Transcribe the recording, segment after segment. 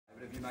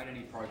made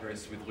any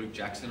progress with Luke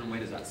Jackson, and where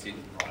does that sit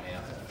right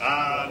now?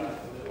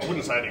 I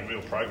wouldn't say any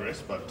real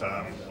progress, but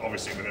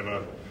obviously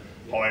whenever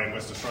high-end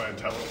West Australian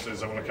talent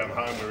says they want to come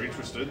home, we're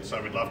interested,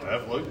 so we'd love to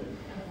have Luke.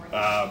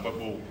 But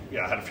we'll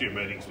had a few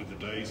meetings with the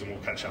Ds, and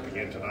we'll catch up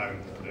again today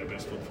and put our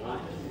best foot forward.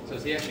 So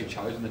has he actually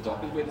chosen the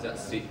Dockers? Where does that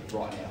sit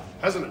right now?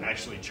 Hasn't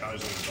actually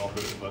chosen the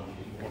Dockers, but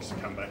wants to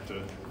come back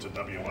to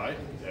WA,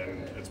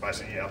 and it's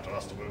basically up to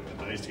us to work with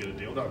the Ds to get a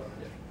deal done.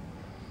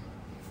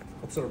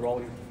 What sort of role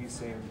have you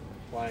seen him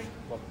playing,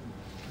 like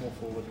more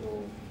forward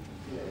or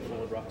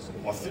forward rucks?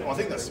 I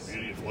think that's the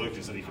beauty of Luke,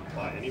 is that he can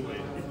play anywhere.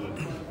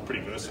 He's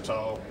pretty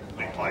versatile.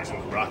 He plays in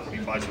the ruck. When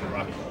he plays in the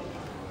ruck,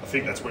 I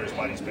think that's where he's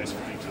played his best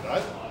footy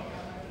today.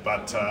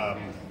 But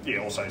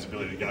also his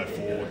ability to go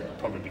forward,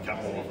 probably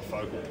become more of a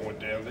focal point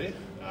down there.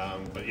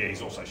 But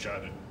he's also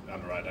shown at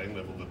under 18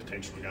 level the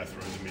potential to go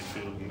through the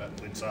midfield and that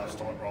Linsar's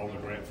type role in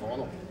the grand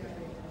final.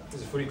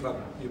 As a footy club,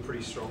 you're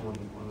pretty strong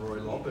on Rory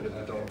Lobb, but if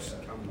the Dogs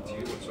come to you,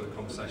 what sort of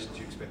conversations do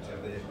you expect to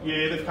have there?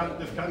 Yeah, they've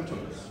come to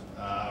us.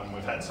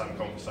 We've had some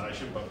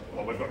conversation,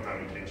 but we've got no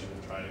intention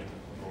of trading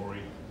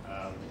Rory.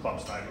 Club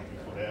statement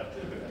we put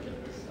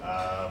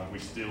out. We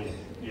still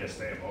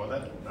stand by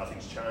that.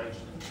 Nothing's changed.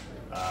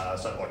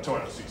 So like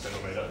 206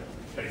 centimetre,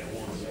 key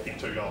forwards, hit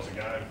 2 goals a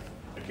game.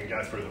 It can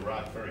go through the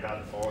ruck, very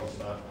hard to find.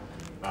 So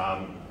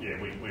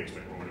we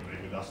expect Rory to be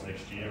with us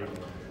next year. And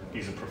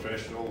he's a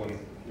professional, and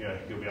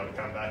he'll be able to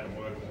come back and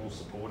work, and we'll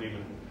support him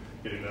and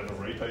get him to have a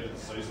repeat of the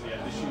season he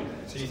had this year.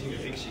 So you think the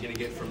fix you're going to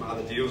get from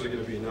other deals are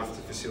going to be enough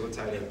to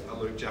facilitate a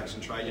Luke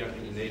Jackson trade? You don't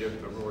think you need a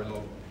Rory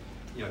Lobb,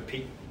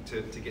 pick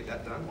to get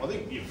that done? I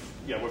think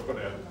we've got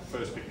our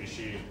first pick this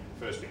year,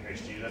 first pick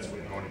next year. That's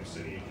where 90%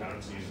 of your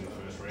currency is in the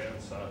first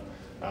round. So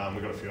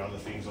we've got a few other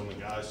things on the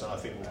go. So I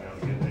think we'll be able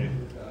to get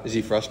there. Is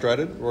he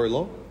frustrated, Rory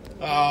Lobb?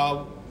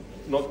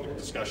 Not the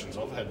discussions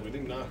I've had with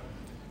him. No.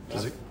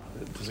 Does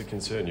it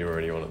concern you or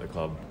anyone at the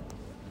club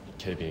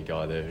keeping a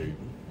guy there who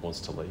wants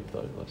to leave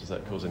though? Like, does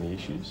that cause any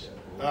issues?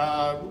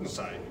 I wouldn't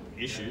say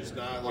issues.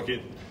 No, like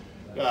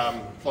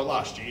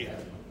last year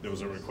there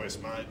was a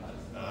request made,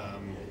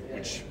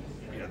 which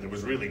there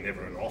was really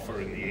never an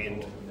offer in the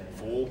end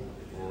for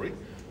Rory,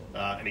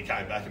 and he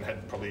came back and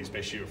had probably his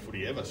best year of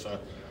footy ever. So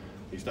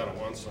he's done it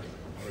once. So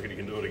I reckon he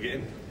can do it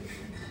again.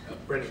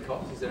 Brendan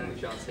Cox, is there any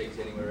chance he's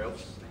anywhere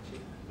else next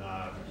year?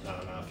 No.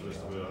 First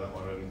of all, that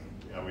one,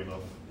 and we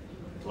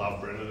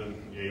love Brendan,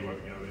 and he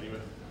won't be going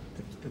anywhere.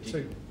 Do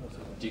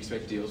you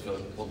expect deals for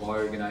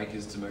Logan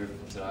Acres to move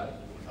today?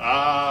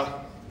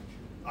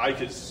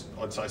 Acres,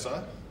 I'd say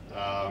so.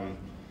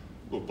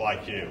 Look,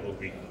 Blake,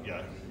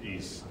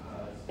 he's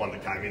one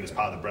that came in as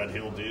part of the Brad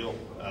Hill deal.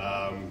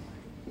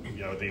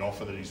 The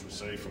offer that he's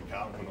received from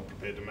Carlton, we're not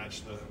prepared to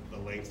match the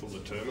length or the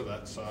term of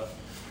that. So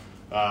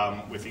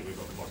we think we've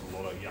got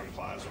a lot of young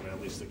players on our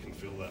list that can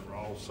fill that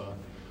role. So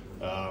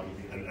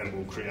and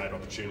we'll create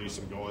opportunities,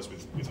 some guys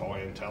with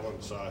high-end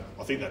talent. So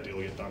I think that deal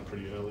will get done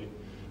pretty early.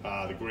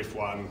 The Griff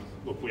one,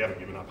 look, we haven't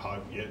given up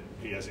hope yet.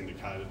 He has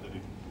indicated that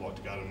he'd like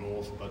to go to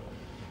North, but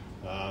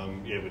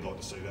we'd like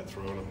to see that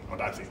through, and I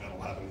don't think that'll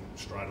happen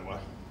straight away.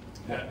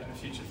 In the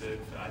future for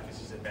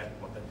Acres, is about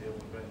what that deal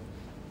would be?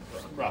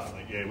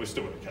 Roughly, we're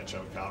still going to catch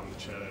up with Carlton to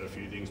chat out a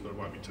few things, but it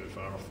won't be too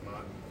far off the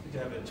mark. Did you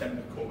have a chat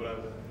with Corbett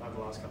over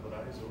the last couple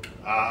of days? Or?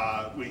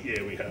 We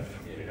have.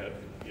 We have.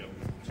 Yep.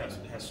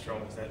 How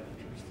strong is that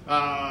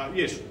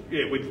Yes,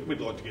 interest? we'd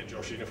like to get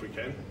Josh in if we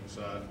can.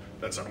 So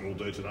that's something we'll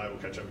do today. We'll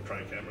catch up with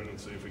Craig Cameron and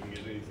see if we can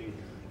get anything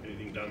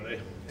done there.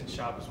 And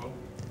Sharp as well.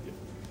 Yep.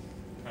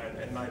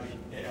 And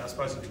maybe, I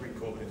suppose if we bring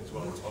Corbett in as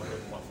well, it's like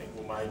people might think,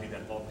 well, maybe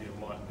that Lobb deal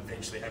might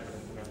eventually happen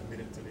in a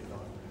minute to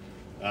midnight.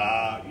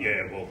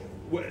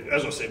 Well,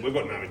 as I said, we've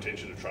got no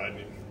intention of trading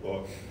him.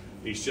 Like,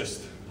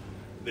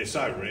 they're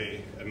so rare,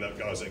 and the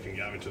guys that can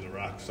go into the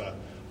ruck. So,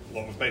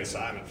 we've been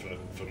saying it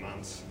for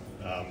months.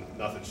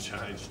 Nothing's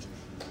changed.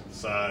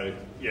 So,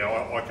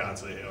 I can't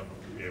see how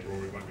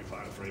Rory won't be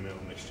playing for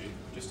Fremantle next year.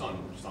 Just on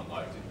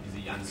Logan, is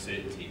the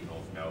uncertainty in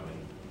North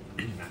Melbourne,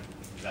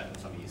 is that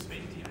something you're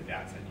speaking to him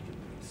about, so you can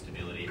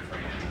stability at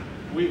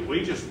Fremantle?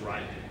 We just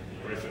rate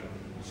Griffin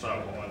so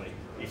highly.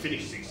 He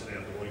finished 6th in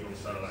our league on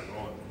Saturday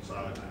night. So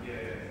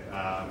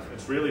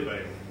it's really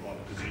been like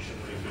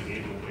positionally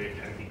being in or where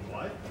can he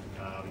play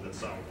that's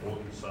so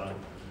important. So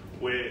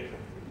we're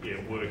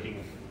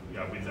working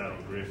with that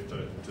on Griff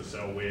to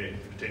sell where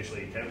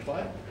potentially he can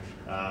play.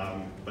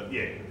 How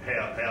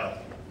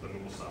the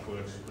North stuff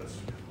works, that's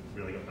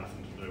really got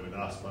nothing to do with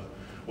us. But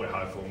we're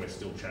hopeful, and we're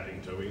still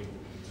chatting to him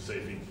to see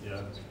if he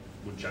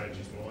would change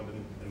his mind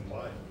and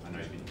play. I know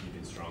you've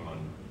been strong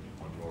on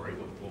Rory.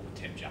 What would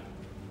tempt you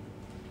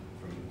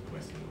from the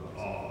Western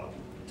world?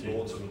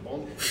 Lords and the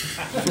Bond.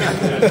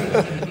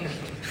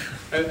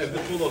 Have the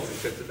Bulldogs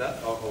accepted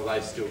that, or are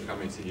they still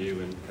coming to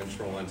you and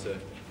trying to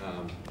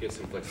get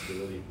some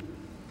flexibility?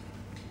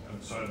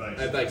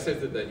 Have they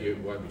accepted that you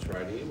won't be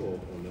trading him, or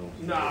no?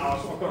 No,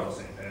 I've got to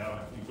set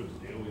power. He's good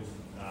to deal with.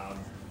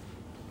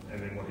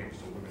 And then what he was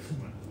talking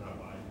about, no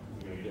way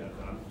we're going to get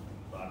that done.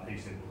 But he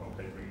said, I'll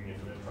keep bringing you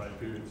to our trade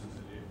periods.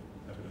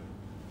 I said,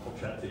 happy to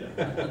chat to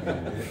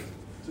you.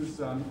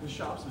 Does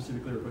Sharp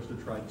specifically request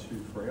a trade to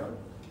Freo?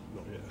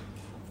 Not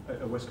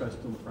yet. Are West Coast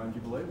still in the frame, do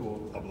you believe? Or?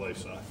 I believe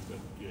so, but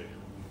yeah,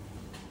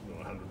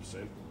 not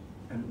 100%.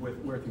 And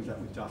where are things at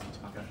with Darcy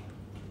Tucker?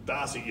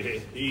 Darcy, yeah,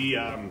 he,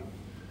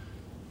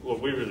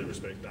 look, we really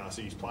respect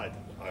Darcy. He's played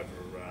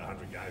over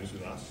 100 games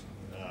with us,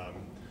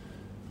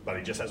 but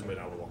he just hasn't been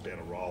able to lock down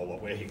a role.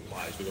 Like where he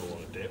plays, we've got a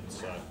lot of depth,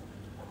 so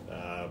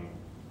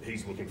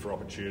he's looking for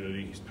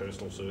opportunity. His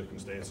personal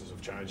circumstances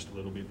have changed a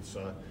little bit,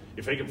 so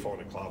if he can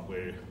find a club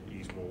where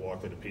he's more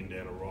likely to pin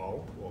down a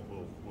role,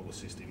 we'll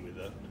assist him with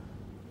that.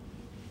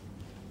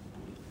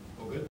 All good.